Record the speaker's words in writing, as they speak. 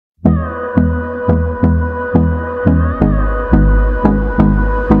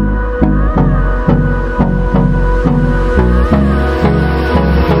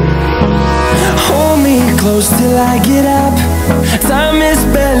Close till I get up. Time is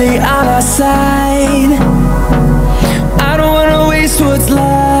barely on our side. I don't wanna waste what's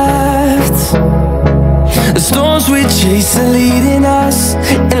left. The storms we chase are leading us,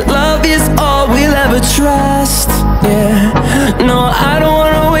 and love is all we'll ever trust. Yeah, no, I don't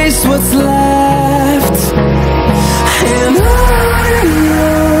wanna waste what's left. And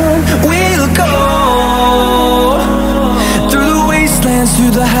on we'll go, through the wastelands,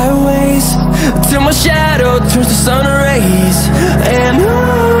 through the highways, till my shadow turns to sun rays. And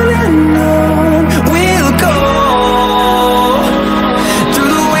on we'll go,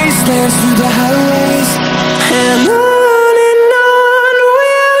 through the wastelands, through the highways, and on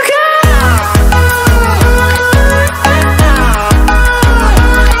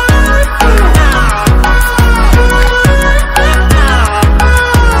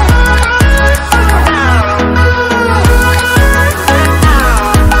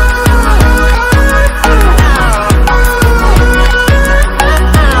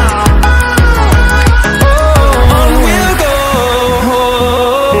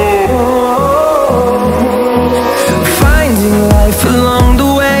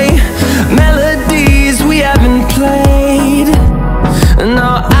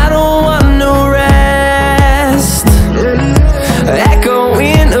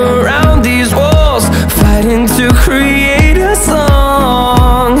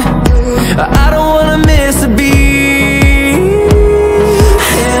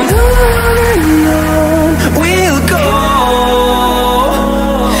we'll go.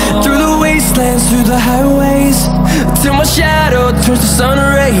 Through the highways, till my shadow turns to sun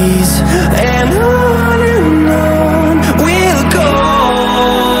rays. And on we'll go,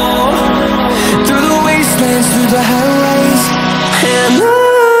 through the wastelands, through the highways, and on.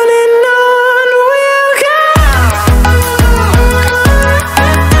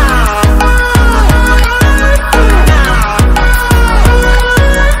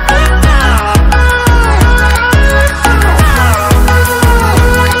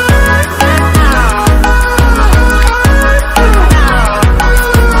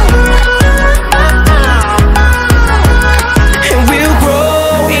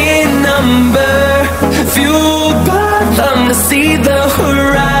 See the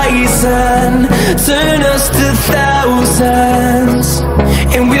horizon turn us to thousands,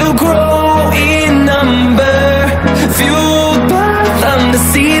 and we'll grow in number, fueled by them. To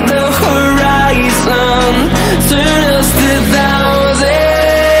see the horizon turn us to thousands,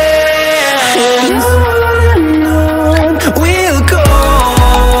 and on we'll go,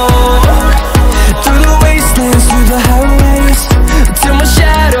 through the wastelands, through the highways, till my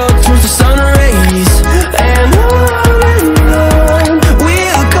shadow turns to sun rays. And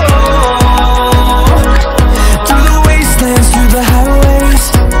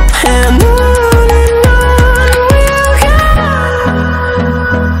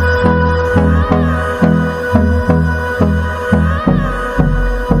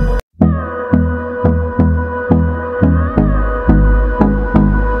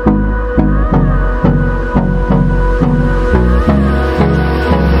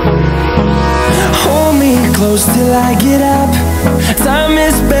close till I get up. Time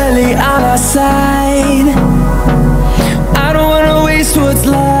is barely on our side. I don't wanna waste what's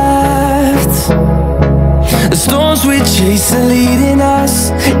left. The storms we chase are leading us,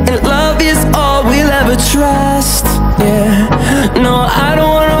 and love is all we'll ever trust. Yeah, no, I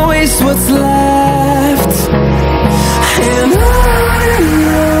don't wanna waste what's left. And on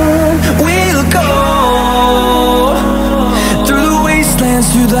we'll go, through the wastelands,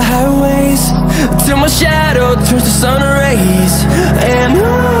 through the highways, till my shadow turns to sun rays. And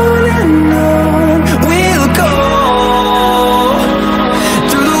on we'll go,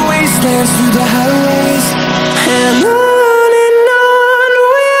 through the wastelands, through the highways, and on.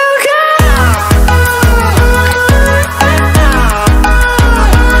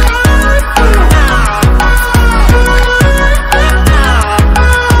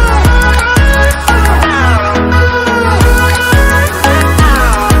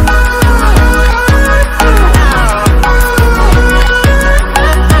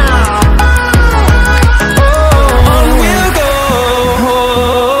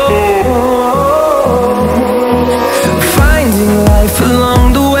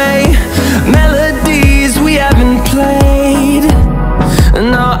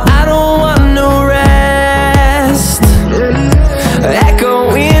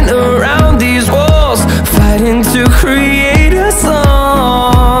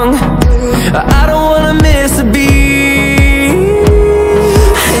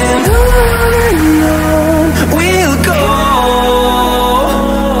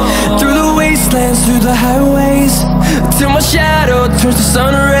 turns to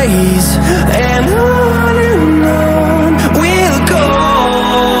sun rays, and on we'll go,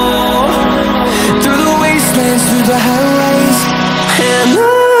 through the wastelands, through the highways, and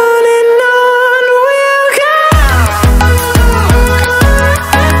on we'll go.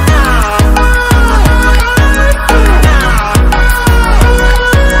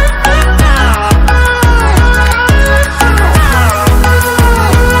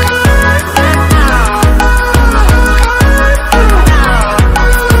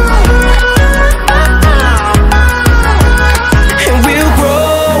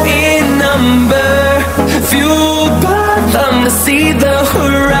 See the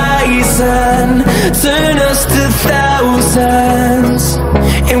horizon, turn us to thousands,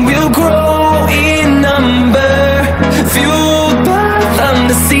 and we'll grow in number, fueled by them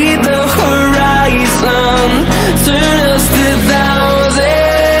to see the horizon, turn us to thousands,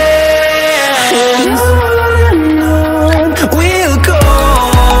 and on we'll go,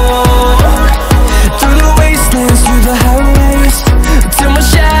 through the wastelands, through the highways, till my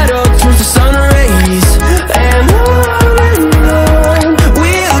shadow turns to sun rays, and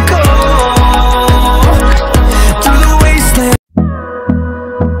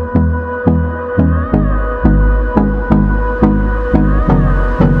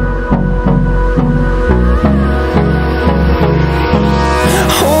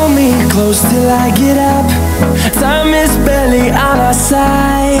close till I get up. Time is barely on our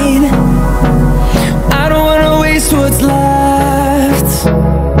side. I don't wanna waste what's left.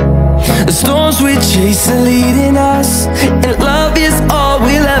 The storms we chase are leading us, and love is all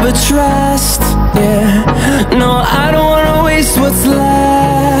we'll ever trust. Yeah, no, I don't wanna waste what's left.